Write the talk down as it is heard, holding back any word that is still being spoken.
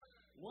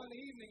one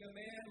evening, a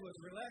man was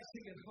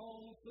relaxing at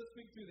home,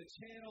 flipping through the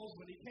channels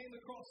when he came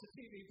across a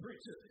TV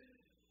preacher.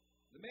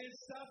 The man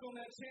stopped on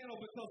that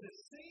channel because it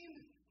seemed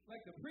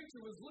like the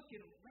preacher was looking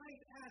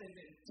right at him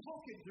and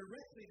talking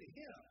directly to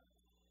him.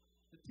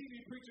 The TV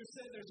preacher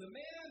said, "There's a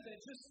man that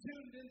just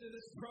tuned into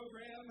this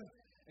program,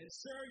 and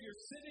sir,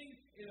 you're sitting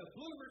in a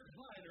blue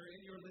recliner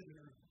in your living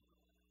room."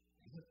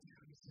 He looked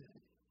down and said,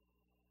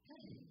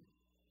 "Hey,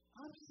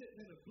 I'm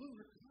sitting in a blue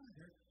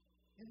recliner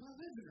in my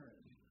living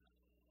room."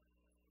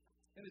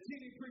 And the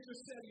TV preacher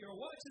said, "You're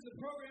watching the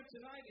program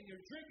tonight, and you're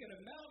drinking a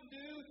Mountain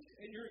Dew,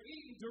 and you're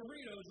eating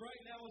Doritos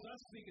right now as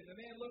I'm speaking." The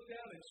man looked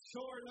down, and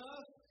sure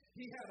enough,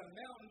 he had a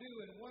Mountain Dew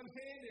in one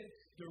hand and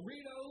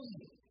Doritos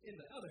in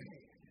the other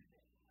hand.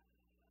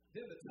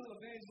 Then the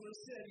televangelist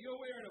said, "You're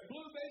wearing a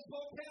blue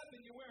baseball cap,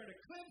 and you're wearing a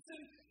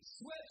Clemson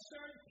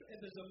sweatshirt, and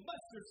there's a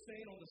mustard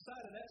stain on the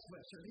side of that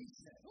sweatshirt." He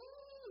said,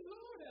 "Oh,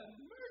 Lord have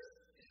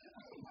mercy.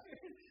 I'm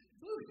wearing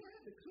blue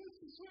hat, a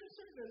Clemson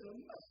sweatshirt, there's a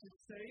mustard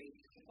stain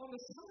on the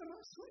side of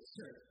my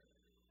sweatshirt."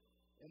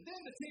 And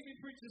then the TV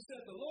preacher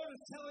said, "The Lord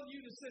is telling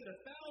you to send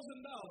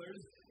 $1,000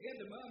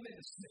 into my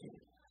ministry."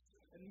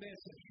 And the man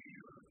said,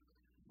 "Phew."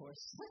 For a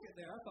second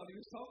there, I thought he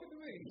was talking to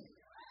me.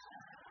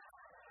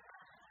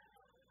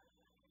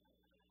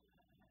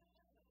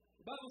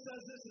 The Bible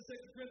says this in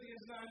 2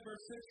 Corinthians 9,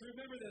 verse 6.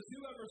 Remember this,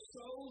 whoever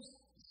sows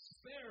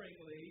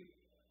sparingly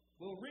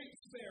will reap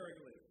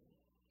sparingly.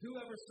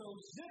 Whoever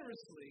sows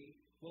generously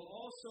will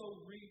also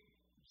reap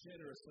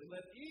generously.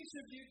 Let each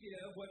of you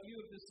give what you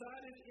have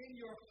decided in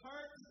your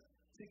heart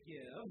to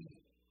give,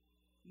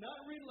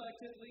 not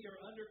reluctantly or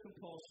under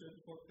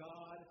compulsion, for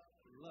God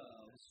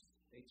loves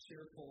a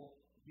cheerful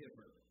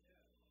giver.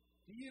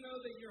 Do you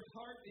know that your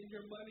heart and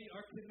your money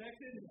are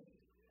connected?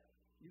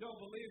 You don't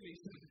believe me?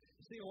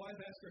 See a wife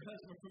ask her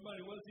husband for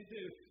money. What does he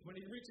do? When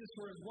he reaches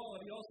for his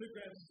wallet, he also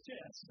grabs his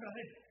chest,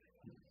 right?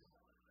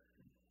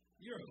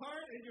 Your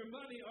heart and your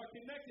money are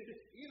connected.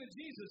 Even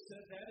Jesus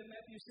said that in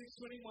Matthew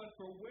 6:21.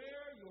 For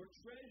where your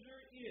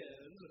treasure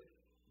is,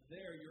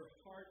 there your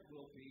heart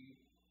will be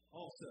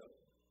also.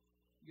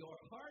 Your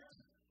heart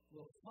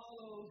will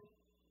follow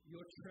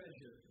your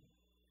treasure.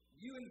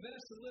 You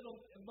invest a little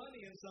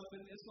money in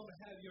something, it's going to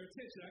have your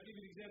attention. I'll give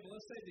you an example.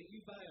 Let's say that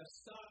you buy a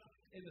stock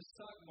in the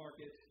stock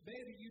market.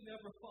 Maybe you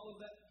never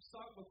followed that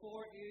stock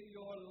before in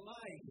your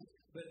life,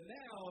 but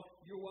now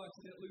you're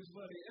watching it lose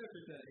money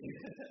every day.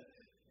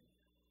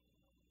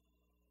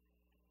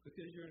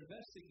 Because you're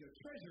investing your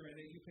treasure in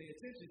it, you pay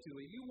attention to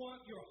it. You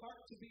want your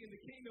heart to be in the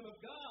kingdom of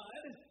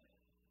God,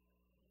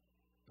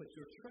 put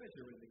your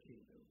treasure in the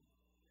kingdom.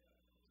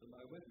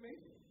 Somebody with me?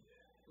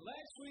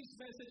 Last week's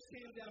message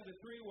came down to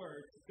 3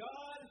 words.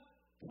 God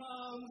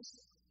comes.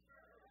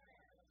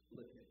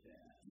 Look at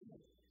that.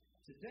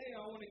 Today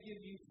I want to give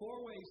you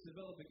 4 ways to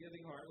develop a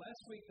giving heart.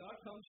 Last week, God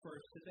comes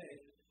first. Today,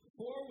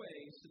 4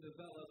 ways to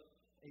develop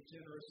a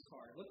generous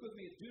heart. Look with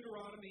me at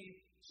Deuteronomy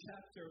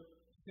chapter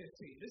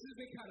 15. This has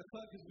been kind of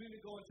fun because we've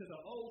been going to the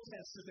Old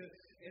Testament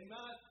and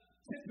not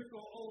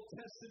typical Old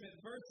Testament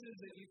verses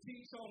that you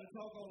teach on and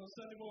talk on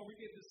Sunday morning. We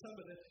get to some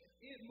of the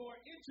more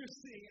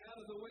interesting out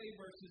of the way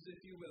verses, if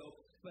you will.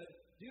 But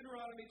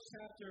Deuteronomy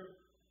chapter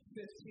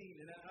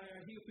 15, and I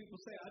hear people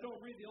say, "I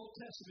don't read the Old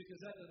Testament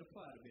because that doesn't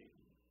apply to me."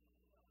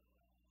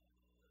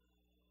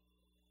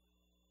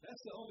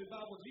 That's the only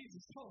Bible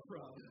Jesus taught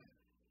from.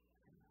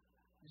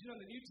 Did you know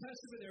in the New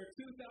Testament there are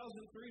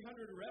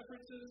 2,300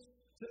 references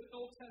to the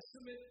Old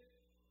Testament?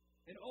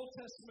 And Old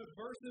Testament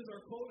verses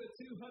are quoted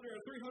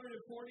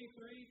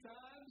 343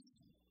 times.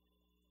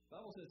 The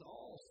Bible says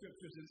all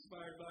Scripture is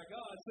inspired by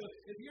God. So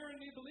if you're a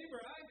new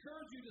believer, I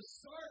encourage you to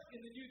start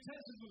in the New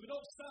Testament, but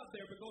don't stop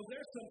there because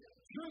there's some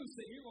truths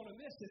that you're going to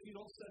miss if you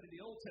don't study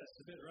the Old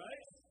Testament,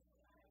 right?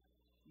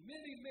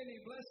 Many, many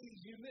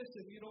blessings you miss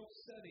if you don't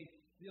study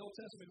the Old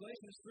Testament.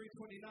 Galatians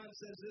 3:29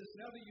 says this,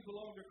 "Now that you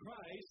belong to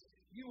Christ,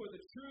 you are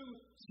the true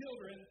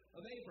children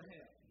of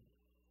Abraham."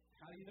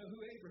 How do you know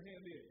who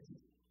Abraham is?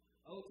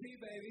 OT,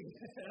 baby.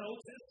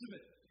 Old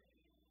Testament.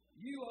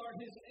 You are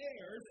his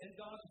heirs, and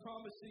God's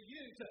promise to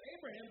you, to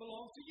Abraham,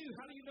 belongs to you.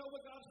 How do you know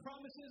what God's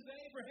promise is to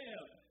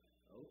Abraham?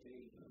 OT.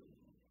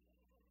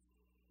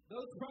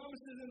 Those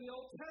promises in the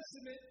Old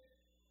Testament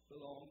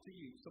belong to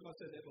you. Somebody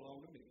said they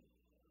belong to me.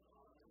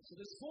 So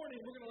this morning,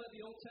 we're going to let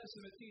the Old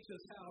Testament teach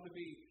us how to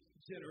be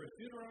generous.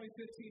 Deuteronomy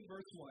 15,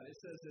 verse 1, it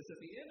says this, "At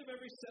the end of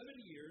every 7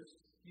 years,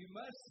 you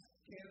must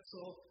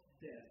cancel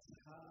debts."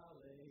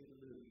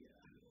 Hallelujah.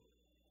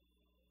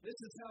 This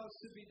is how it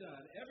should be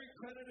done. "Every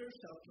creditor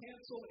shall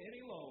cancel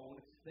any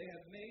loan they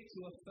have made to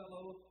a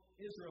fellow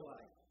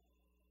Israelite.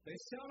 They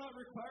shall not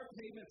require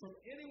payment from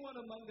anyone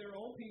among their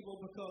own people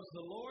because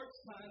the Lord's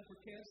time for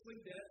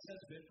canceling debts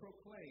has been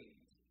proclaimed.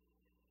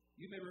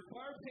 You may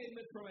require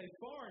payment from a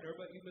foreigner,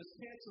 but you must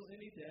cancel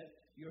any debt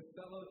your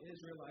fellow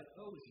Israelite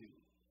owes you.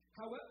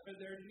 However,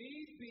 there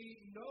need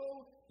be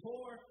no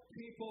poor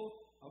people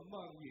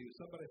among you."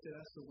 Somebody say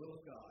that's the will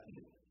of God.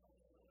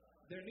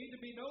 "There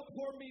need be no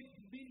poor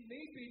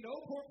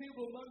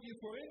people among you,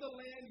 for in the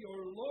land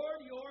your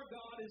Lord your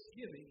God is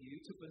giving you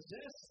to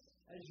possess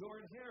as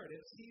your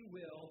inheritance, he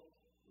will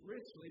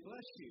richly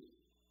bless you.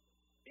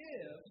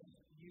 If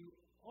you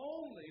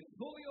only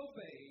fully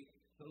obey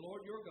the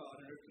Lord your God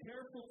and are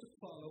careful to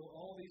follow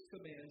all these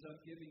commands I'm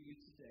giving you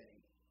today.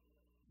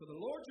 For the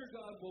Lord your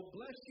God will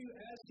bless you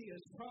as he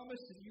has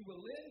promised, and you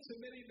will lend to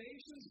many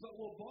nations, but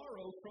will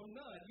borrow from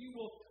none. You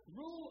will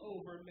rule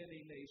over many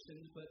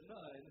nations, but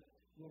none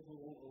will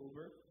rule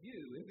over you.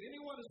 If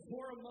anyone is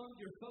poor among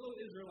your fellow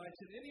Israelites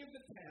in any of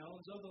the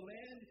towns of the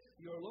land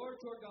your Lord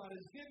your God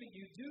is giving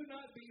you, do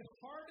not be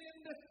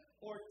hardened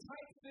or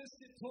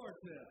tight-fisted toward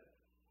them.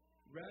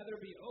 Rather,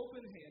 be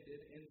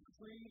open-handed and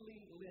freely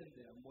lend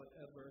them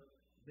whatever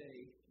they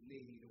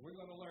need. We're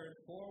going to learn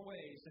 4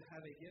 ways to have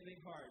a giving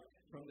heart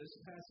from this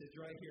passage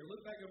right here.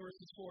 Look back at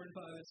verses 4 and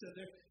 5. It says,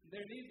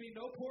 there need be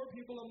no poor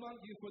people among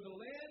you, for the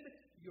land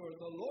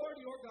the Lord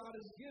your God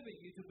is giving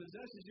you to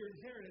possess as your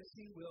inheritance,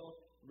 he will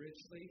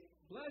richly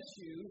bless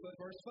you. But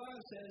verse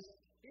 5 says,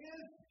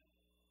 if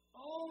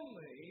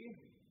only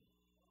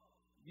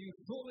you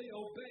fully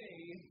obey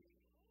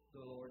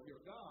the Lord your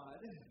God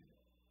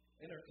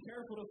and are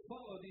careful to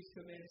follow these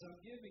commands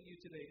I'm giving you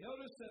today.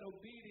 Notice that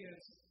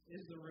obedience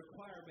is the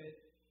requirement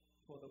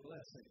for the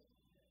blessing.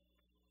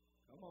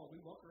 Come on, we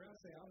walk around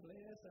and say, I'm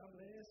blessed, I'm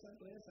blessed, I'm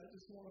blessed. I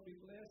just want to be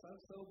blessed.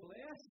 I'm so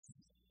blessed.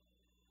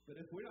 But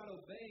if we're not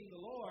obeying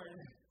the Lord,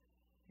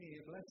 he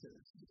ain't blessing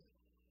us.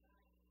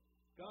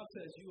 God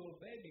says, you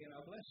obey me and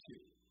I'll bless you.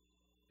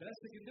 That's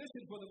the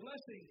condition for the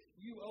blessing.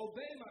 You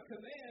obey my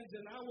commands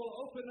and I will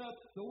open up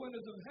the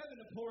windows of heaven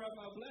and pour out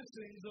my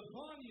blessings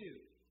upon you.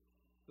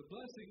 The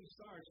blessing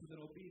starts with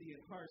an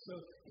obedient heart. So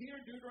here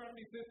in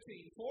Deuteronomy 15,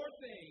 4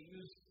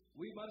 things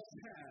we must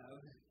have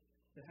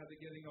to have a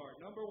giving heart.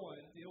 Number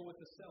 1, deal with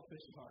the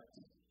selfish heart.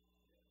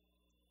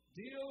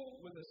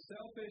 Deal with a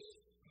selfish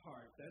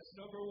heart. That's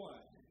number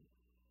 1.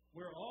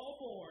 We're all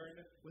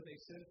born with a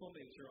sinful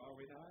nature, are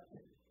we not?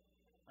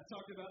 I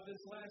talked about this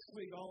last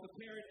week. All the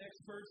parent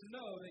experts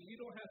know that you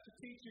don't have to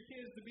teach your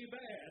kids to be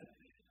bad.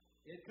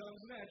 It comes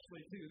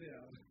naturally to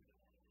them.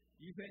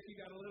 You think you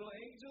got a little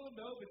angel?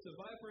 Nope, it's a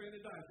viper in a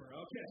diaper.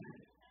 Okay.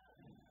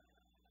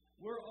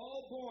 We're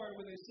all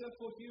born with a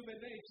sinful human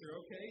nature,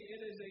 okay?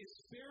 It is a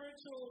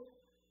spiritual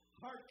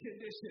heart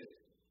condition.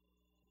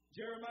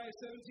 Jeremiah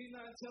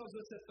 17:9 tells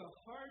us that the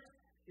heart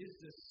is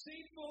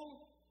deceitful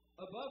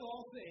above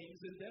all things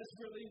and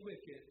desperately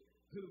wicked.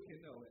 Who can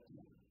know it?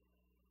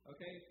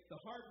 Okay? The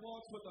heart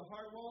wants what the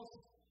heart wants.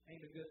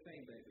 Ain't a good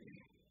thing, baby.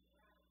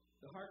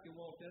 The heart can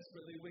want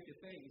desperately wicked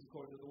things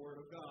according to the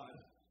Word of God.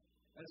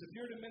 As the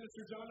Puritan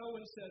minister John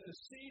Owen said, the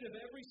seed of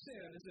every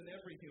sin is in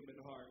every human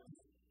heart.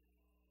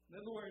 In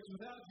other words,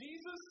 without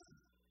Jesus,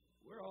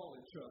 we're all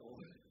in trouble.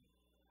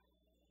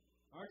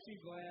 Aren't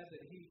you glad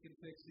that he can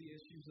fix the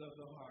issues of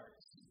the heart?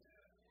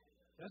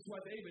 That's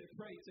why David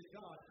prayed to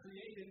God,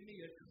 create in me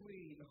a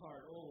clean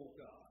heart, oh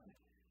God.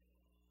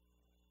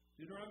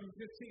 Deuteronomy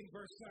 15,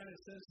 verse 9,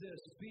 it says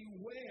this,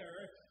 beware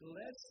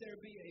lest there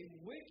be a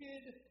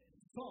wicked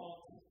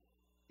thought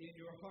in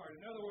your heart.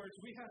 In other words,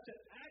 we have to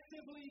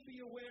actively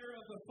be aware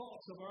of the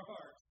thoughts of our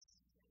hearts.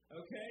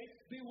 Okay?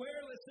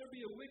 Beware lest there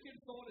be a wicked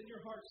thought in your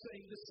heart,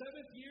 saying, the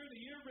 7th year,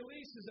 the year of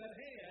release is at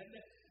hand,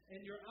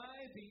 and your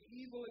eye be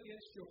evil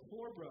against your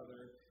poor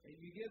brother, and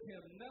you give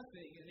him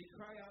nothing, and he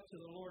cry out to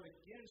the Lord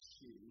against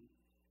you,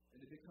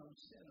 and it becomes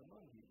sin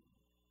among you.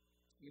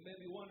 You may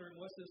be wondering,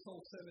 what's this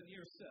whole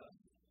 7-year stuff?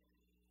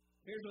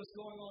 Here's what's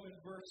going on in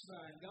verse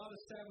 9. God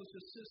established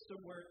a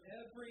system where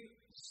every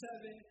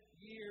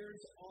 7 years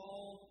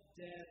all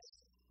debts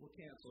were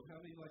canceled.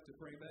 How many like to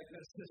bring back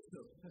that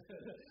system?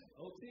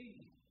 OT.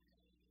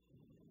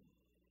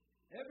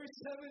 Every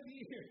 7th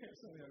year,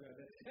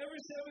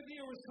 every 7th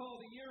year was called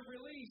the year of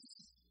release,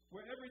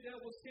 where every debt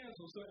was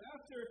canceled. So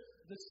after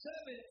the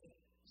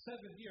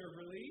 7th year of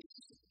release,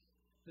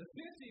 the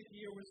 50th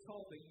year was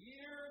called the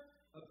year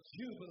of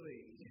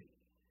Jubilee.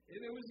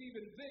 And it was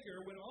even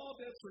bigger when all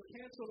debts were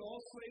canceled, all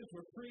slaves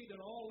were freed,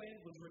 and all land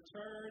was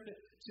returned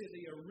to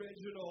the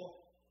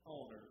original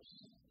owners.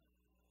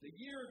 The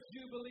year of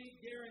Jubilee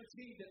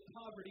guaranteed that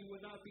poverty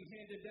would not be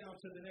handed down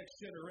to the next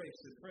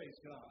generation. Praise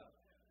God.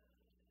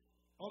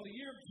 On the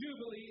year of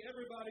Jubilee,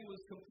 everybody was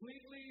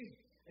completely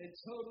and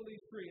totally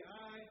free.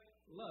 I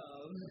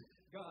love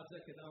God's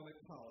economic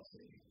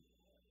policy.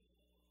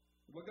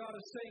 What God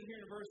is saying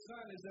here in verse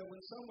 9 is that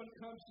when someone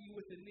comes to you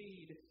with a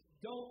need,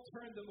 don't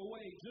turn them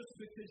away just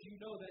because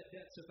you know that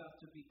debt's about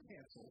to be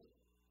canceled.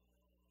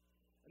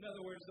 In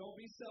other words, don't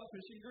be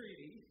selfish and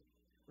greedy,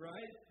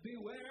 right?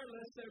 Beware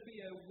lest there be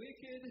a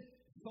wicked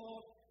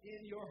thought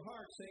in your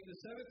heart, saying the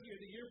 7th year,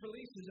 the year of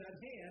release is at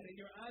hand, and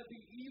your eye be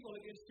evil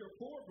against your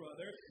poor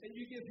brother, and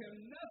you give him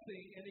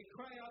nothing, and he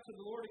cry out to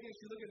the Lord against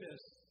you. Look at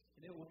this.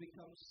 And it will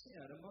become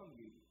sin among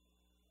you.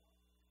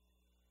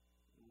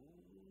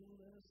 Ooh,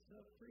 that's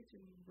tough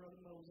preaching,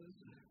 Brother Moses.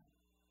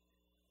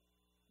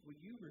 When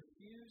you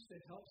refuse to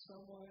help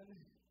someone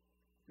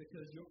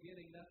because you're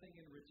getting nothing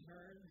in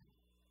return,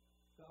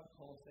 God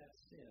calls that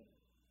sin.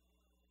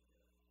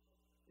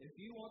 If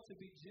you want to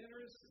be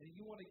generous and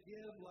you want to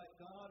give like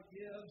God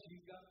gives,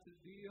 you've got to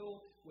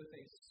deal with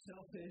a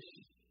selfish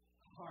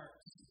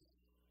heart.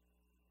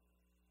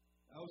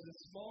 I was in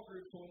small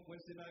groups one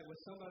Wednesday night when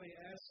somebody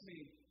asked me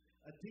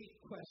a deep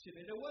question.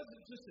 And it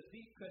wasn't just a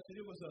deep question,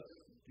 it was a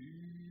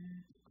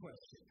deep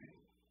question.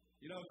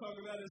 You know what I'm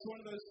talking about? It's one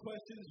of those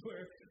questions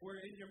where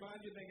in your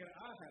mind you're thinking,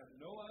 I have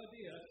no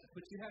idea,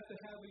 but you have to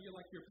have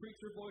your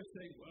preacher voice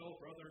saying, well,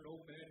 brother,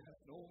 no man hath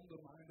known the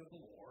mind of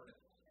the Lord.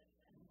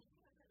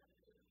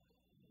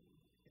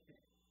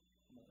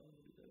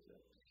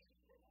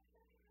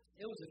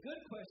 It was a good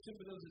question,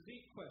 but it was a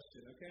deep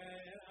question, okay?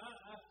 And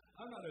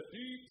I'm not a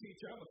deep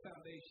teacher. I'm a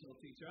foundational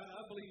teacher.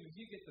 I believe if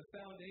you get the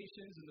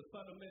foundations and the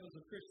fundamentals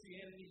of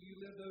Christianity, you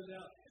live those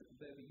out,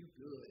 baby, you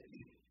good.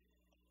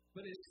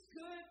 But it's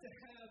good to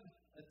have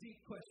a deep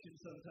question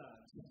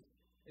sometimes.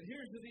 And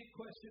here's the deep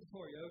question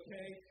for you,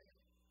 okay?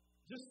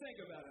 Just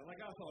think about it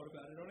like I thought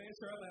about it. Don't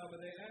answer out loud,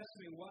 but they asked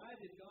me, why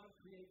did God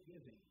create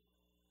giving?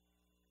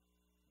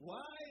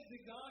 Why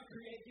did God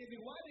create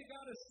giving? Why did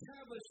God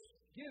establish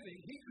giving?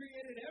 He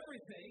created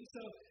everything,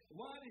 so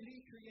why did He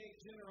create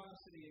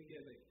generosity and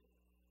giving?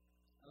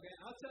 Okay,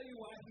 I'll tell you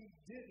why He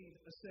didn't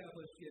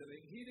establish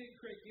giving. He didn't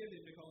create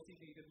giving because He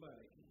needed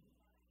money.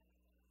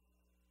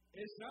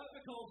 It's not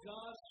because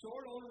God's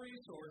short on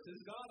resources.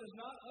 God is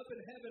not up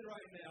in heaven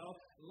right now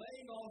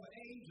laying off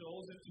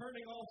angels and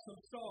turning off some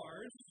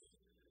stars.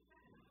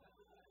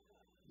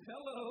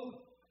 Hello.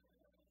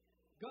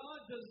 God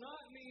does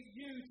not need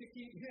you to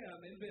keep Him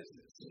in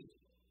business.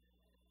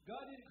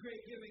 God didn't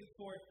create giving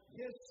for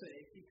His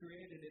sake. He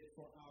created it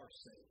for our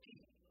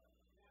sake.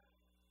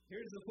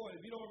 Here's the point.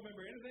 If you don't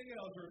remember anything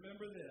else,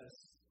 remember this.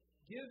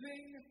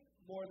 Giving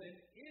more than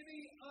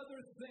any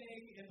other thing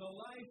in the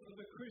life of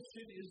a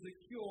Christian is the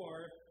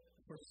cure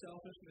for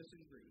selfishness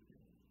and greed.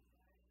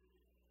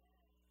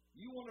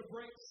 You want to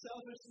break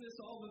selfishness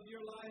off of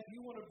your life?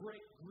 You want to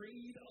break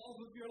greed off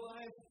of your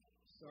life?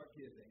 Start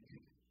giving.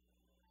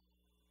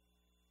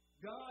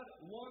 God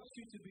wants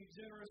you to be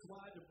generous.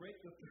 Why? To break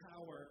the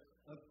power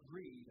of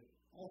greed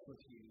off of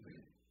you.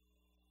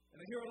 And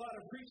I hear a lot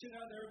of preaching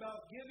out there about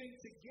giving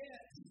to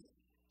get.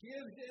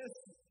 Give this,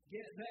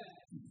 get that.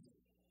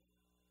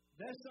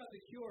 That's not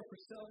the cure for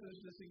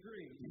selfishness and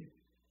greed.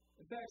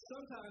 In fact,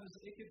 sometimes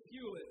it can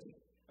fuel it.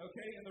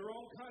 Okay, in the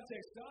wrong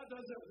context. God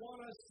doesn't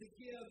want us to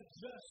give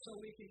just so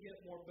we can get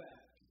more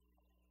back.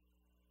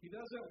 He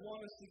doesn't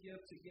want us to give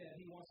to get.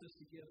 He wants us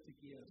to give to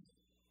give.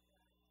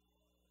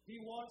 He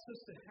wants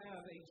us to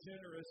have a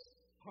generous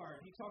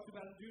heart. He talked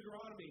about in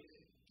Deuteronomy,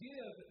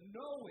 give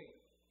knowing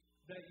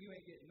that you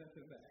ain't getting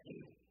nothing back.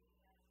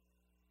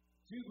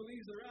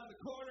 Jubilee's around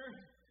the corner.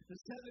 The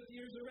 7th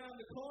year's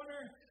around the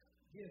corner.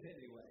 Give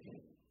anyway.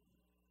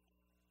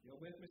 You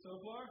with me so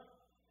far?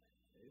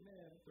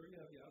 Amen. 3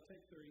 of you. I'll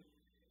take 3.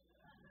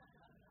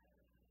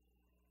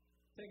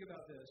 Think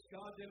about this.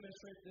 God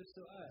demonstrated this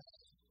to us.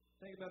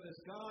 Think about this.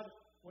 God,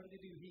 what did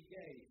He do? He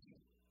gave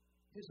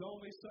His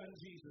only Son,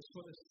 Jesus,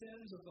 for the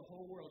sins of the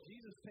whole world.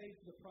 Jesus paid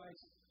the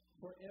price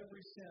for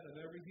every sin of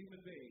every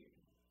human being,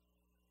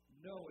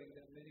 knowing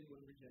that many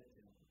would reject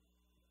Him.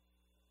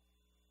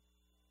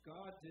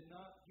 God did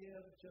not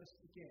give just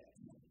to get.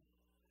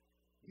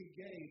 He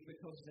gave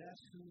because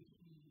that's who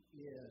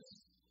He is.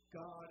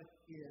 God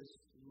is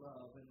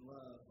love, and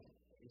love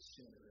is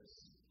generous.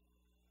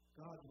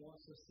 God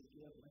wants us to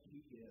give like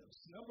He gives.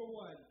 Number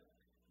 1,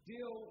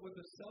 deal with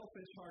a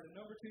selfish heart. And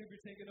number 2, if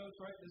you're taking notes,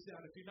 write this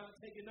down. If you're not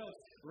taking notes,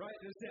 write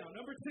this down.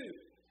 Number 2,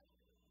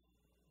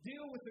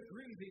 deal with a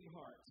grieving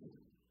heart.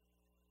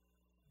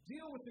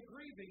 Deal with the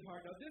grieving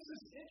heart. Now, this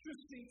is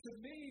interesting to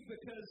me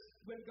because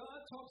when God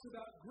talks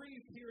about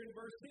grief here in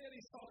verse 10,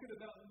 He's talking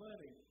about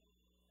money.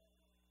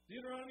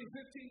 Deuteronomy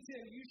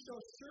 15:10, you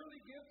shall surely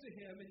give to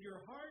Him, and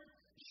your heart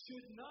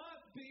should not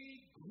be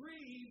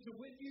grieved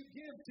when you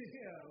give to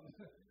Him.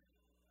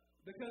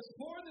 Because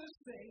for this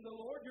thing, the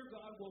Lord your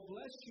God will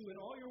bless you in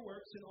all your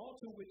works and all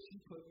to which you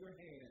put your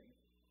hand.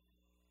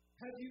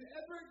 Have you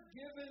ever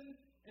given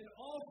an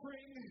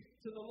offering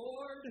to the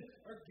Lord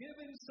or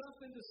given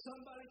something to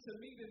somebody to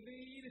meet a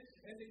need,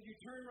 and then you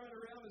turn right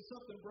around and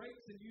something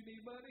breaks and you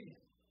need money?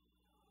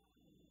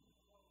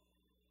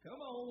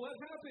 Come on, what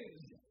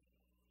happens?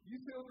 You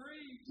feel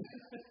grieved.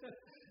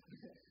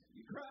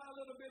 You cry a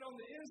little bit on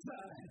the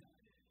inside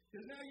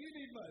because now you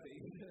need money.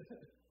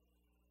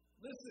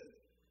 Listen,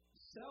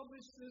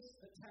 selfishness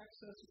attacks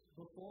us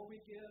before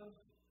we give.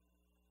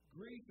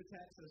 Grief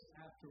attacks us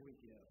after we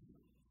give.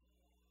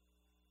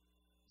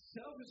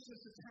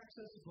 Selfishness attacks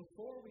us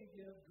before we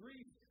give.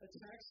 Grief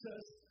attacks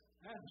us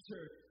after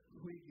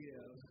we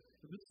give.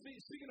 But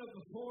speaking of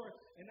before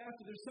and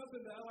after, there's something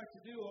that I like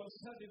to do on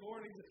Sunday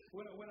mornings.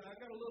 When I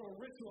got a little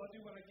ritual I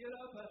do when I get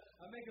up,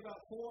 I make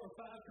about 4 or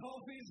 5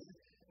 coffees.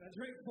 And I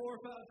drink 4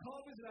 or 5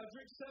 coffees, and I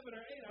drink 7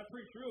 or 8. I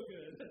preach real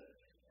good.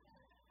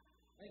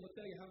 I ain't gonna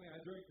tell you how many I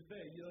drink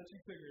today. You let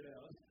you figure it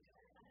out.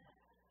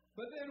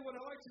 But then what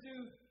I like to do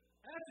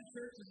after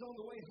church is on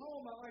the way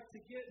home, I like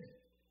to get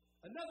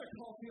another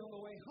coffee on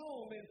the way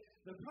home. And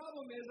the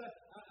problem is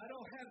I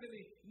don't have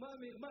any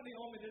money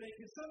on me today.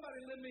 Can somebody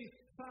lend me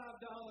 $5?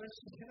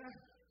 Can I?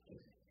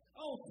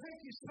 Oh, thank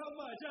you so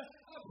much.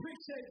 I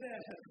appreciate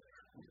that.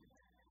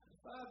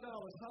 $5.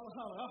 Holla,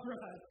 holla. All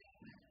right.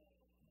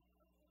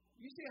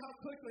 You see how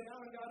quickly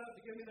Alan got up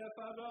to give me that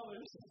 $5?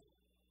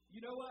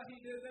 You know why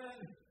he did that?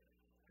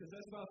 Because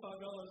that's about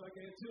 $5 I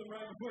gave to him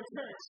right before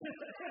church.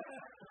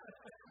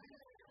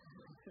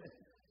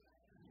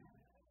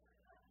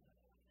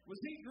 Was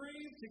he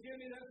grieved to give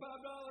me that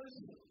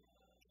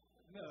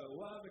 $5? No.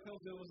 Why? Because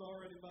it was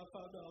already my $5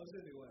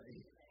 anyway.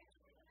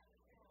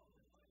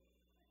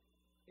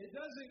 It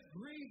doesn't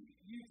grieve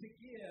you to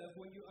give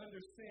when you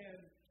understand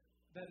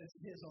that it's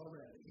his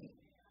already.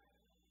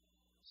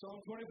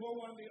 Psalm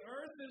 24:1, the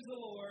earth is the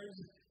Lord's,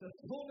 the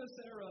fullness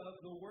thereof,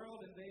 the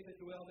world and they that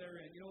dwell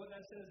therein. You know what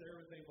that says?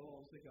 Everything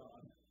belongs to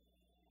God.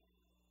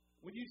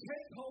 When you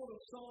take hold of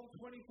Psalm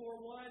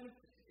 24:1,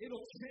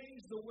 it'll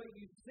change the way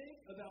you think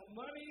about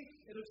money.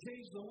 It'll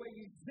change the way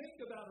you think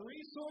about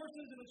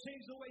resources. It'll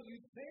change the way you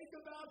think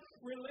about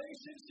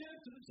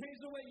relationships. It'll change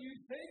the way you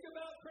think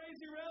about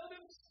crazy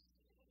relatives.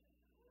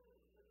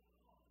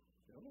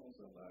 Come on,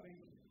 somebody.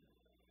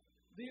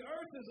 The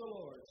earth is the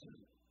Lord's,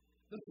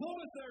 the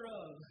fullness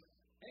thereof,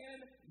 and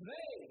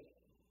they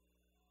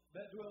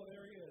that dwell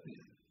therein.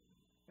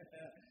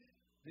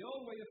 The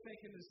old way of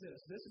thinking is this: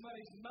 this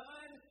money's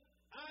mine,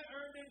 I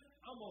earned it,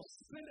 I'm going to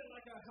spend it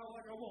like I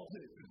want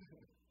to.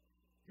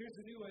 Here's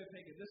the new way of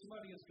thinking: this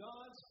money is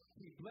God's,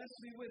 He blessed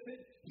me with it,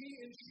 He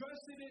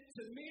entrusted it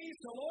to me,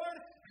 so Lord,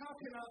 how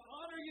can I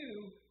honor you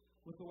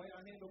with the way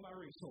I handle my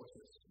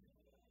resources?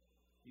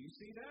 Do you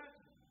see that?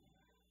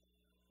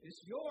 It's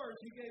yours,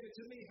 you gave it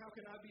to me, how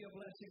can I be a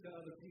blessing to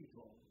other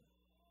people?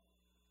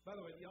 By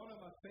the way, y'all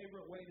know my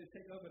favorite way to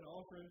take up an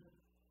offering?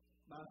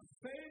 My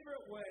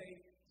favorite way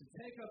to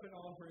take up an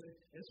offering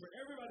is for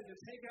everybody to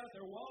take out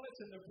their wallets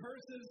and their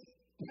purses,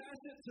 pass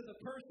it to the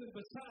person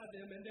beside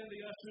them, and then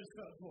the ushers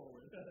come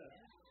forward.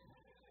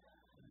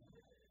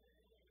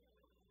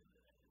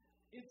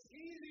 It's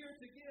easier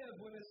to give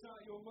when it's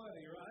not your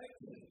money, right?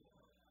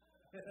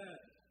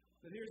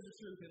 But here's the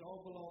truth: it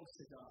all belongs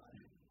to God.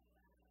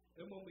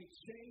 And when we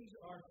change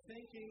our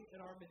thinking and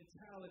our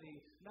mentality,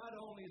 not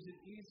only is it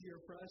easier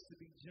for us to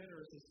be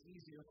generous, it's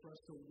easier for us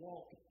to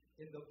walk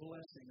in the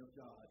blessing of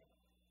God.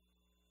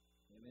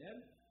 Amen?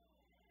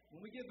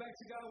 When we give back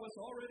to God what's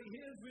already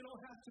His, we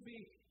don't have to be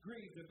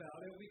grieved about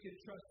it. We can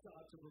trust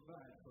God to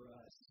provide for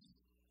us.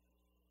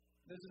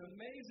 There's an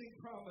amazing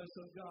promise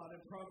of God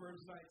in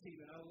Proverbs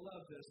 19, and I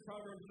love this.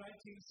 Proverbs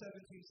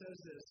 19:17 says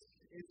this: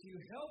 if you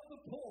help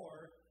the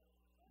poor,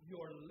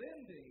 you're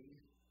lending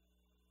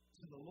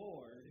to the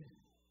Lord,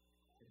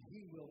 and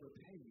He will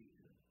repay you.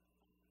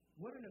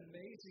 What an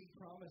amazing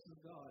promise of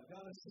God.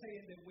 God is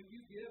saying that when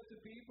you give to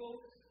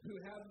people who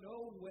have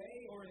no way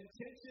or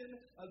intention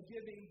of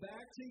giving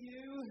back to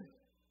you,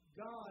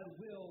 God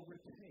will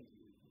repay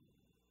you.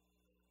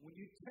 When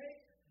you take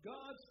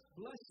God's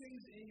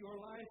blessings in your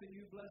life and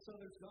you bless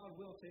others, God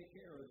will take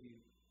care of you.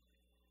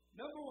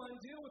 Number one,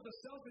 deal with the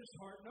selfish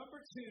heart.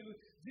 Number two,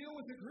 deal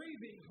with the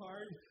grieving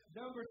heart.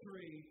 Number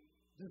three,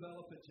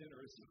 develop a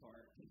generous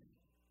heart.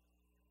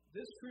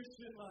 This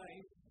Christian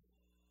life,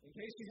 in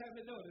case you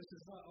haven't noticed,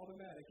 is not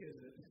automatic, is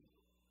it?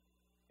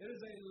 It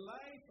is a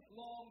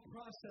lifelong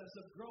process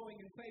of growing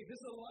in faith.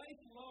 It's a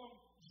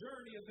lifelong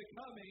journey of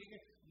becoming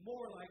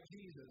more like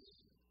Jesus.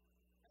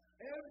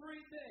 Every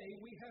day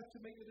we have to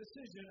make the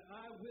decision: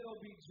 I will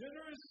be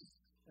generous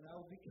and I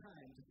will be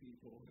kind to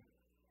people.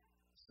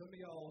 Some of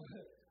y'all,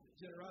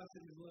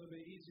 generosity is a little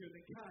bit easier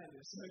than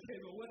kindness, okay?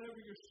 But whatever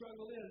your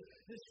struggle is,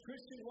 this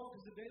Christian walk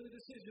is a daily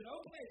decision.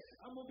 Okay,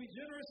 I'm going to be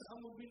generous,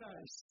 I'm going to be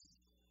nice.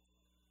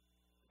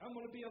 I'm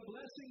going to be a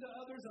blessing to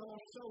others. I'm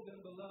going to show them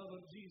the love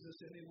of Jesus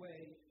in any way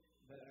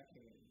that I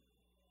can.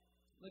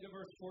 Look at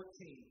verse 14.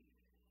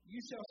 You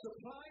shall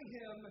supply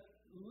him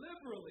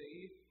liberally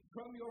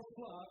from your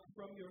flock,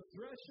 from your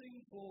threshing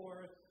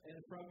floor, and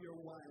from your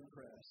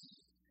winepress.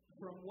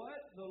 From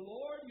what the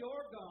Lord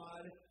your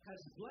God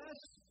has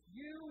blessed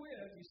you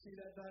with. You see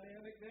that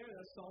dynamic there?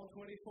 That's Psalm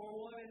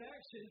 24:1 in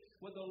action.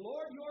 What the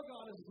Lord your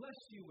God has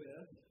blessed you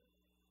with,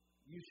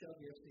 you shall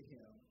give to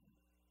him.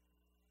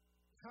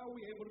 How are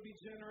we able to be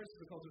generous?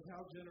 Because of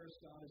how generous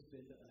God has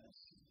been to us.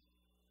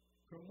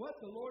 From what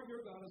the Lord your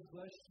God has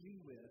blessed you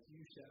with,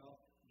 you shall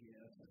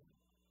give.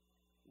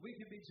 We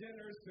can be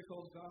generous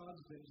because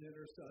God's been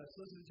generous to us.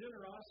 Listen,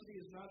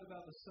 generosity is not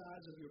about the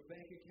size of your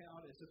bank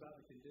account. It's about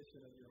the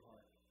condition of your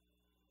heart.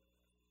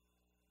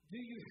 Do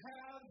you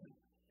have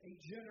a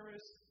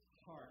generous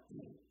heart?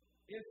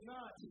 If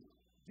not,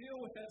 deal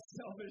with that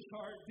selfish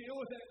heart. Deal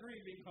with that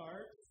grieving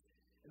heart.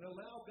 And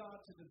allow God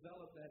to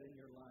develop that in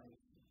your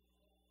life.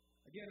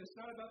 Again, it's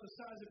not about the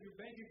size of your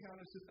bank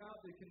account. It's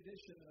about the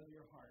condition of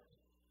your heart.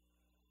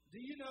 Do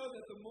you know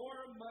that the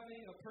more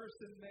money a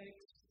person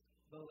makes,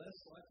 the less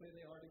likely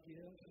they are to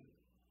give?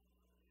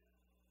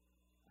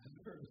 I've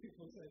heard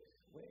people say,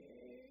 well,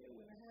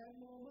 when I have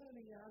more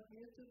money, I'll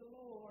give to the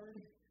Lord.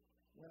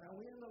 When I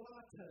win the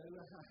lotto,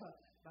 I'll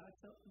buy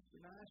something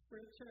nice for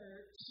the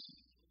church.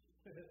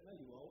 No,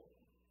 you won't.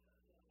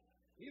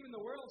 Even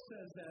the world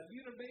says that.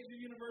 Major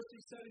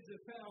university studies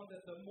have found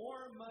that the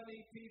more money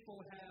people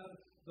have,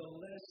 the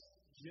less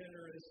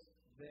generous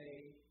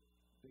they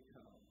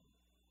become.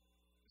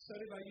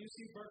 study by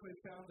UC Berkeley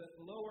found that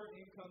lower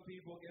income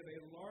people give a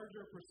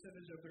larger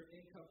percentage of their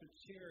income to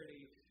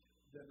charity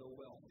than the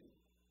wealthy.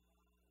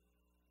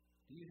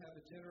 Do you have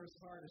a generous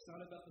heart? It's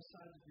not about the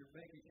size of your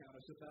bank account.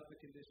 It's about the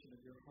condition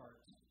of your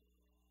heart.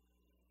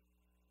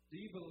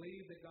 Do you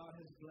believe that God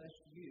has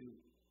blessed you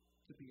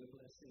to be a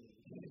blessing?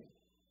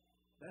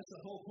 That's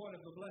the whole point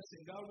of the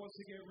blessing. God wants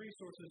to get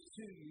resources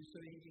to you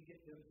so that He can get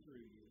them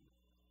through you.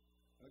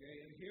 Okay,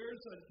 and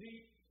here's a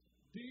deep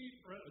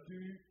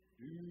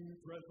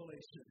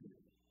revelation.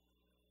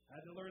 I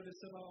had to learn this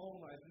in my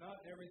own life.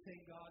 Not everything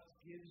God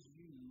gives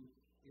you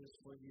is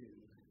for you.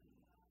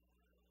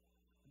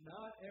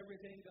 Not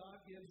everything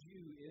God gives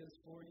you is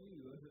for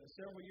you.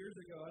 Several years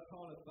ago, I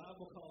taught a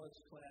Bible college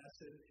class,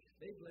 and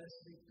they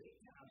blessed me big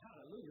time.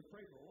 Hallelujah.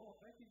 Praise the Lord.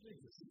 Thank you,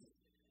 Jesus.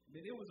 I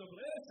mean, it was a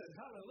blessing.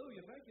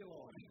 Hallelujah. Thank you,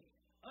 Lord.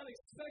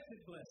 Unexpected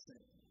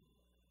blessing.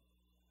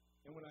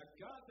 And when I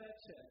got that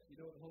check,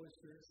 you know what the Holy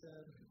Spirit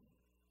said?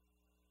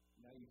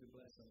 Now you can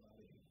bless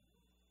somebody.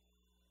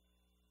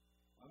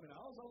 I mean,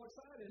 I was all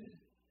excited.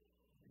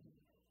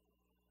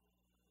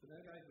 But then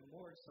I got even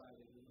more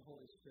excited when the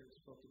Holy Spirit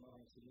spoke to my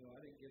heart and said,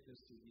 I didn't give this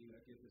to you.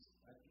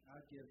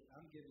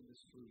 I'm giving this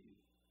through you.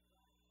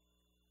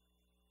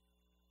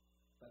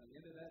 By the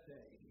end of that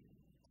day,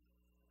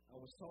 I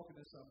was talking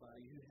to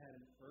somebody who had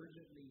an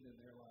urgent need in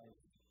their life.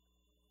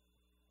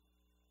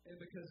 And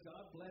because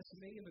God blessed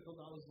me, and because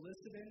I was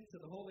listening to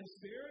the Holy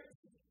Spirit,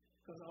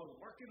 because I was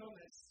working on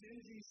that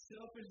stingy,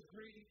 selfish,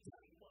 greedy,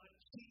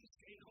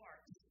 cheapskate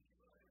heart,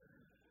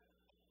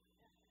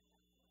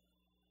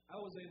 I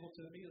was able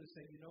to immediately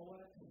say, you know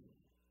what?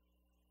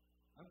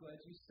 I'm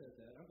glad you said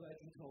that. I'm glad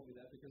you told me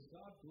that, because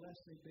God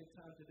blessed me big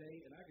time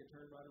today, and I can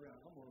turn right around.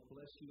 I'm going to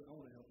bless you. I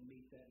want to help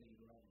meet that need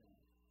right now.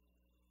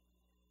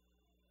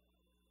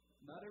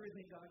 Not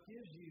everything God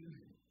gives you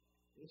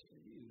is for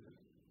you.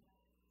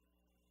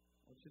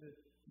 I want you to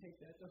take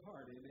that to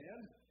heart,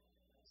 amen?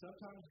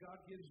 Sometimes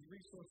God gives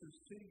resources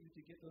to you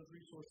to get those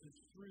resources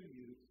through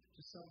you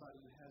to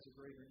somebody who has a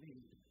greater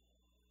need.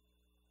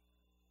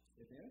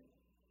 Amen?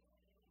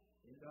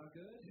 Isn't God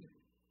good?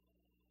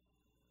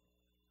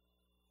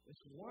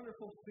 It's a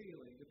wonderful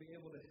feeling to be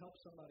able to help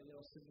somebody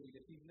else in need.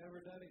 If you've never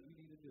done it, you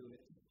need to do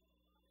it.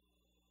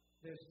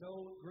 There's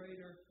no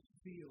greater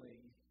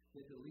feeling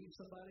than to lead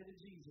somebody to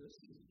Jesus.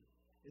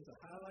 It's a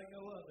high like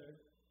no other.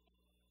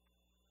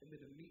 And then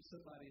to meet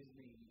somebody's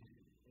need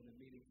in a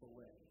meaningful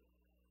way.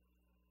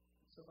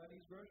 Somebody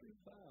needs groceries,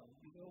 buy them.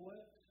 You know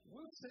what?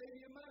 We'll save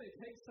you money.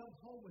 Take some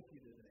home with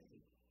you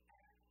today.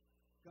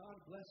 God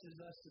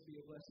blesses us to be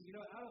a blessing.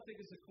 I don't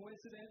think it's a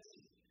coincidence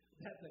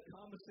that the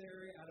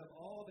commissary, out of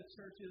all the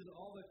churches,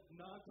 all the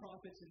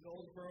nonprofits in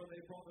Goldsboro,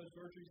 they brought those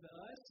groceries to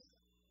us.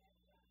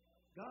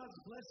 God's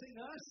blessing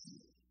us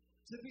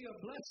to be a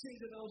blessing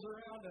to those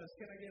around us.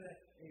 Can I get an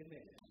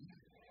amen?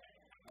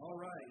 All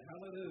right.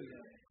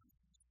 Hallelujah.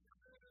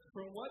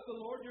 From what the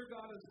Lord your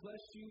God has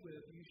blessed you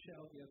with, you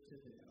shall give to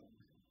them.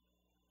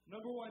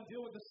 Number 1,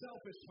 deal with the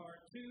selfish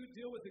heart. 2,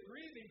 deal with the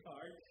grieving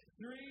heart.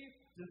 3,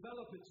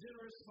 develop a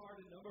generous heart.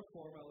 And number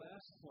 4, my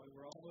last point,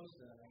 we're almost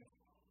done.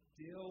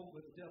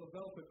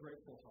 Develop a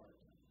grateful heart.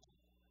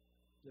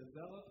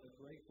 Develop a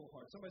grateful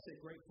heart. Somebody say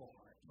grateful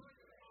heart.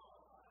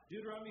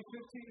 Deuteronomy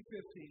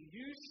 15:15.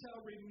 You shall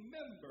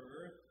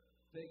remember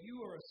that you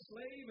are a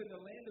slave in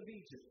the land of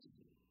Egypt,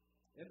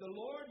 and the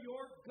Lord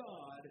your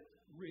God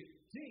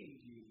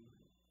redeemed you.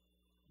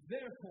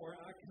 Therefore,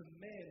 I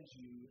command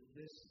you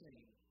this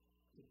thing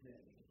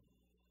today.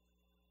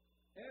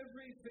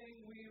 Everything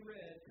we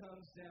read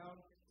comes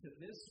down to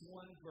this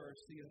one verse.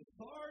 The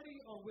authority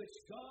on which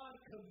God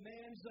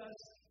commands us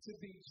to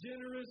be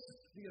generous,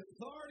 the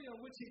authority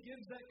on which He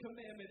gives that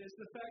commandment is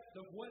the fact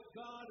of what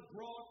God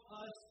brought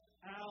us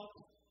out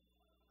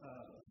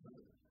of.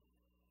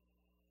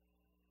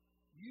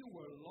 You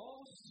were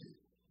lost.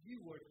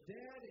 You were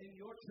dead in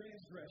your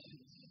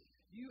transgressions.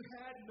 You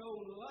had no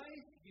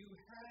life. You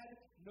had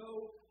no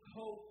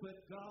hope, but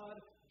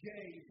God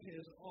gave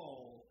His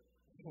all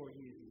for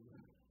you.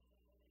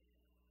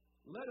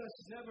 Let us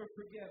never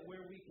forget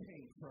where we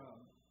came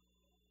from.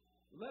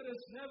 Let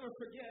us never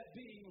forget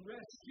being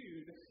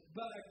rescued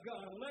by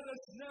God. Let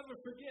us never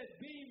forget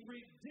being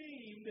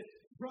redeemed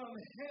from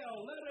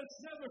hell. Let us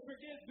never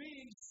forget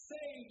being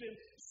saved and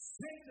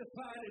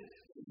sanctified and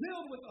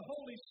filled with the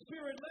Holy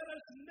Spirit. Let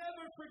us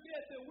never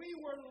forget that we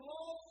were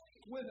lost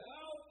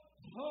without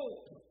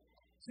hope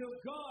till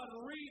God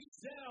reached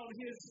down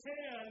His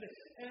hand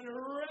and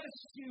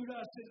rescued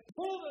us and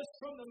pulled us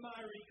from the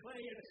miry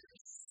clay and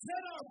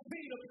set our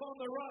feet upon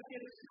the rock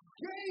and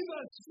gave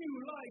us new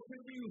life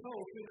and new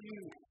hope and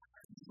new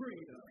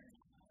freedom.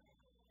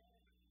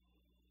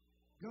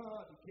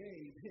 God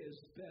gave His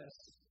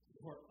best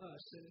for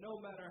us, and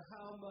no matter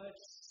how much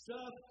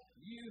stuff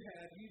you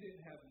had, you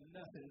didn't have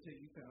nothing until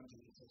you found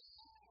Jesus.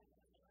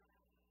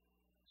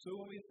 So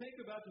when we think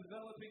about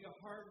developing a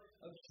heart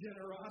of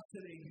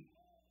generosity,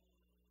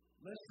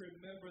 let's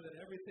remember that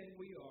everything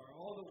we are,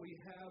 all that we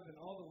have, and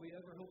all that we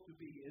ever hope to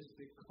be is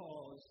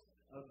because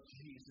of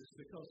Jesus,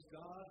 because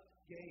God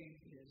gave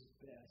His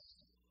best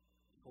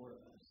for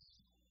us.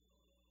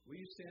 Will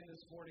you stand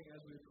this morning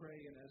as we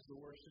pray and as the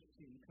worship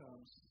team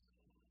comes?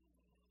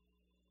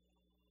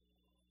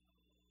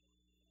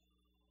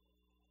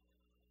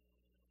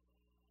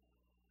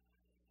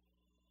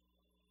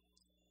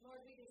 Lord,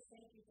 we just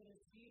thank you for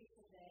this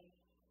beautiful day.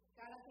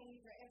 God, I thank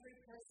you for every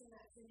person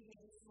that's in here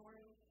this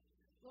morning.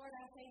 Lord,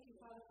 I thank you,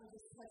 Father, for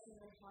just touching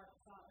their heart,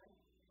 Father.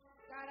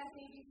 God, I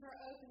thank you for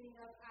opening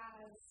up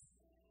eyes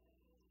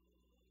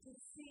to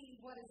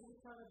see what is in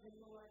front of them,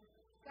 Lord.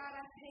 God,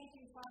 I thank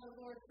you, Father,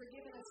 Lord, for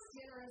giving us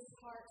generous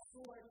hearts,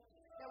 Lord,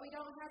 that we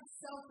don't have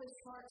selfish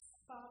hearts,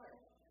 Father.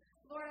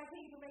 Lord, I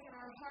thank you for making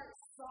our hearts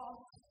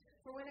soft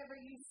for whenever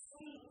you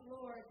speak,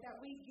 Lord, that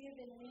we give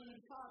in need,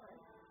 Father,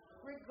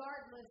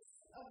 regardless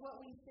of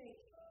what we think.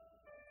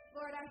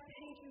 Lord, I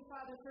thank you,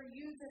 Father, for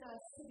using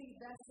us to be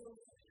vessels.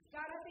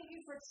 God, I thank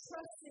you for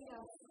trusting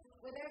us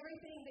with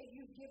everything that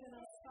you've given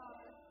us,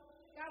 Father.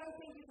 God, I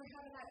thank you for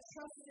having that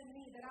trust in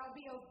me that I'll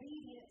be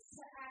obedient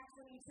to act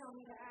when you tell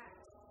me to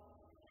act.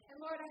 And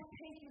Lord, I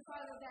thank you,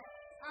 Father, that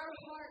our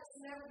hearts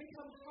never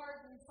become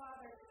hardened,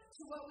 Father,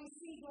 to what we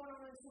see going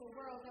on into the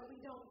world, that we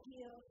don't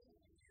give,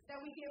 that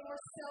we get more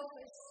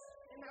selfish,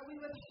 and that we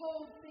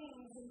withhold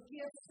things and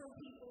gifts from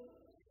people.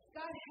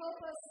 God, help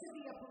us to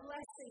be a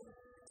blessing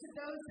to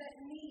those that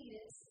need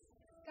it.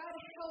 God,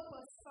 help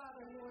us,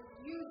 Father, Lord.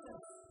 Use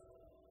us.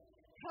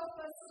 Help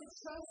us to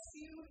trust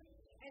you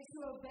and to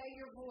obey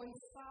your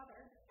voice,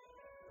 Father.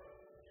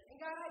 And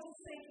God, I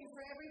just thank you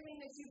for everything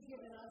that you've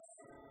given us.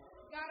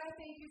 God, I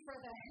thank you for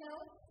the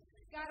health.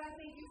 God, I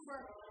thank you for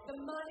the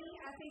money.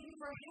 I thank you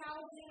for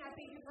housing. I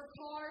thank you for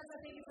cars. I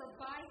thank you for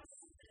bikes.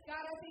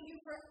 God, I thank you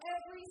for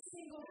every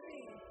single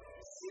thing.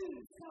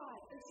 Shoes, God,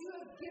 that you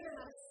have given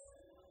us.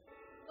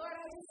 Lord,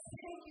 I just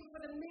thank you for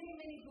the many,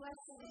 many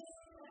blessings.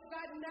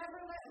 God, never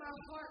let my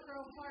heart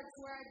grow hard to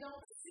where I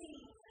don't see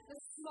the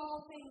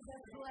small things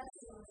as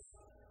blessings.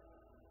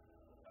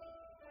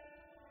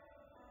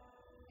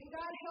 And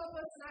God, help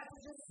us not to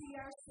just see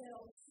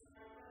ourselves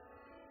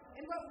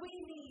and what we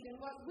need and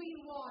what we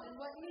want and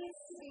what needs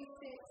to be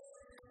fixed.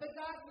 But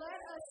God, let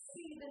us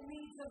see the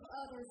needs of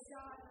others,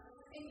 God,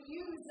 and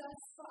use us,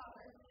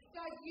 Father.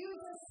 God,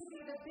 use us to be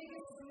the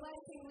biggest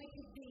blessing we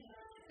could be.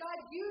 God,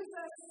 use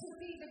us to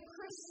be the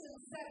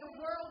Christians that the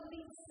world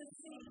needs to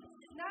see,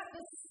 not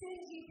the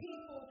stingy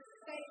people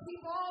that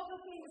keep all the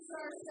things to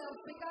ourselves.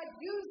 But God,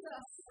 use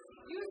us.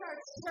 Use our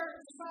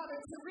church, Father,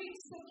 to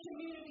reach the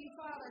community,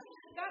 Father.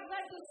 God,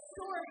 let the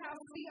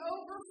storehouse be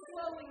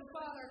overflowing,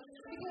 Father,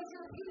 because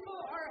your people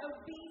are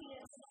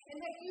obedient, and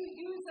that you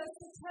use us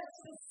to touch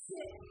the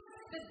sick,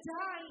 the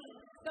dying,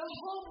 the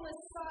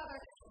homeless, Father,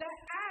 the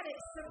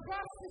addicts, the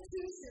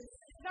prostitution.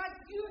 God,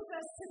 use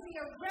us to be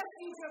a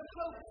refuge of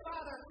hope,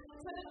 Father,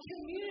 for the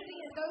community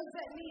and those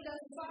that need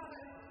us,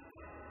 Father.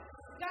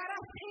 God, I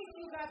thank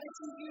you, God, that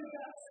you use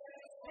us.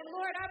 And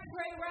Lord, I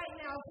pray right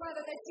now,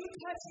 Father, that you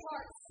touch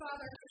hearts,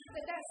 Father,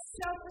 that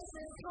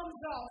selfishness comes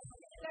off,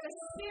 that a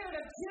spirit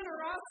of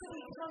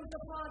generosity comes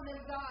upon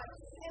them, God,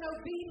 and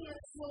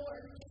obedience,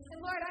 Lord. And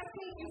Lord, I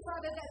thank you,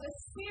 Father, that the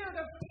spirit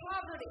of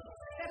poverty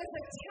that has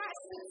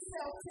attached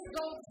itself to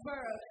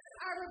Goldsboro,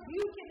 I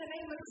rebuke in the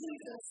name of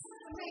Jesus.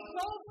 May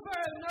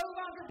Goldsboro no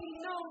longer be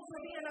known for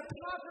being a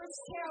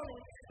impoverished county,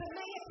 but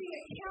may it be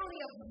a county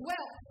of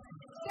wealth.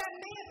 God,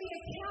 may it be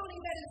a county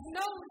that is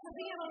known for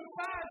being on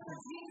fire for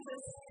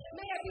Jesus.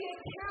 May it be a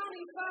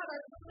county, Father,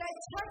 that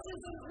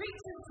touches and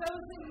reaches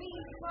those in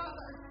need,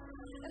 Father.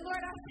 And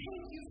Lord, I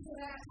thank you for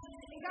that.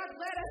 And God,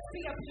 let us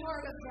be a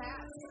part of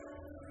that.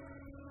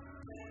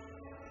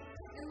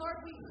 And Lord,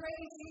 we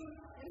praise you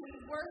and we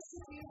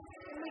worship you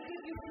and we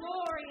give you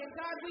glory. And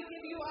God, we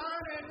give you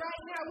honor. And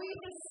right now, we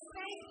just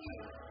thank you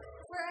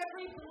for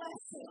every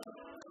blessing.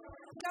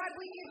 God,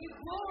 we give you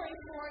glory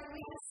for it.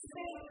 We just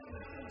thank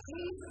you. In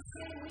Jesus'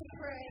 name we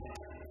pray.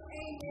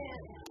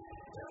 Amen.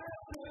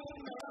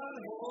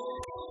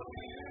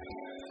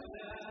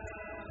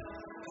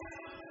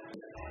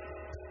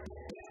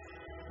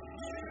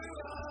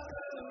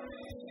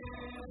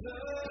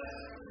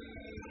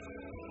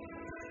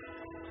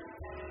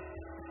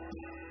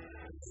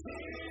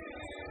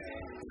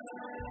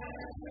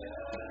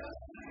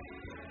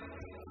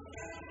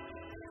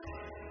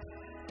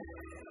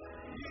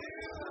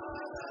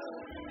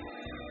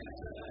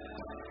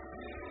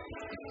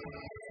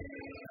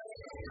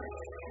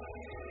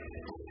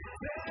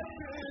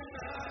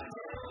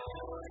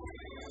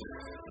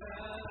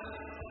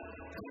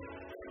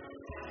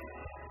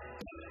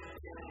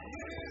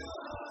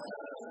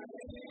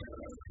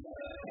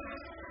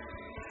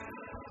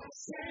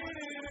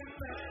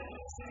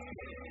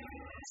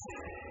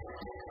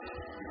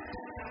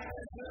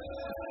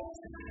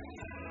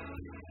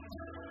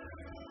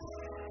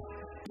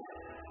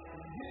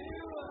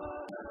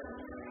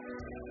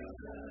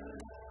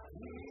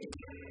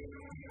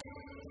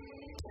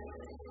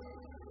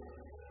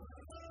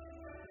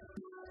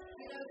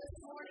 This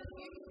morning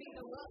you can be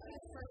the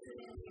wealthiest person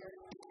in here.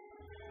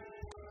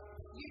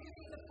 You can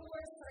be the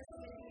poorest person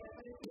in here.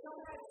 But if you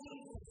don't have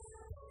Jesus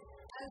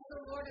as the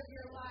Lord of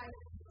your life,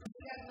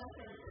 you have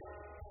nothing.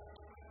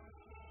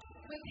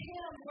 With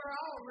Him, we're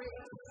all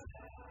rich.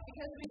 Because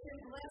because we've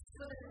been blessed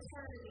with an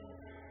eternity.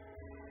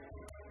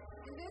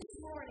 And this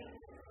morning,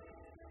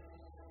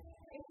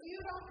 if you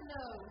don't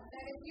know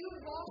that if you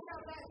walk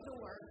out that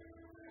door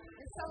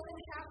and something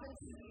happened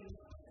to you,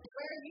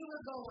 where you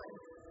were going,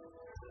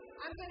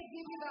 I'm going to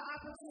give you the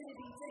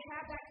opportunity to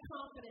have that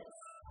confidence,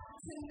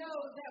 to know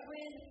that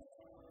when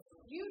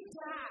you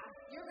die,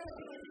 you're going to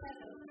be in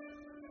heaven.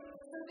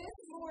 So this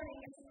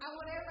morning, I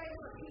want everybody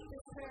to repeat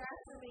this prayer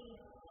after me.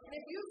 And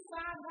if you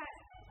find that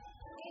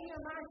in your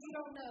mind you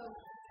don't know,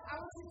 I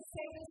want you to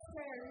say this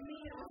prayer and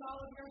mean it with all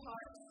of your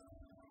heart.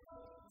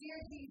 Dear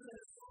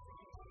Jesus,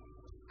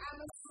 I'm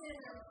a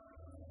sinner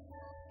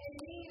in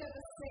need of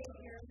a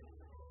Savior.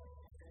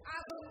 I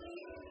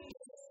believe in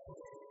you.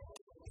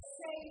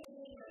 Save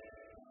me.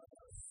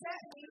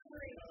 Set me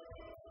free.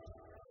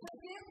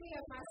 Forgive me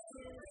of my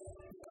sins.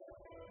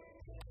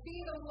 Be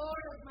the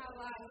Lord of my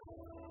life.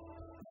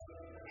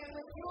 And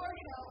with your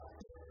help,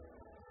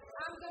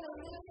 I'm going to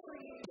live for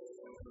you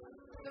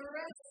the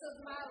rest of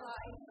my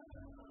life.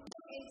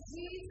 In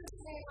Jesus'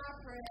 name I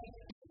pray.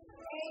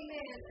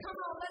 Amen. Come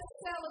on, let's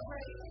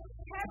celebrate.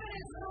 Heaven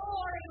is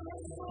roaring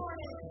this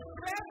morning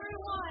for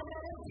everyone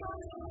that is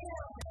coming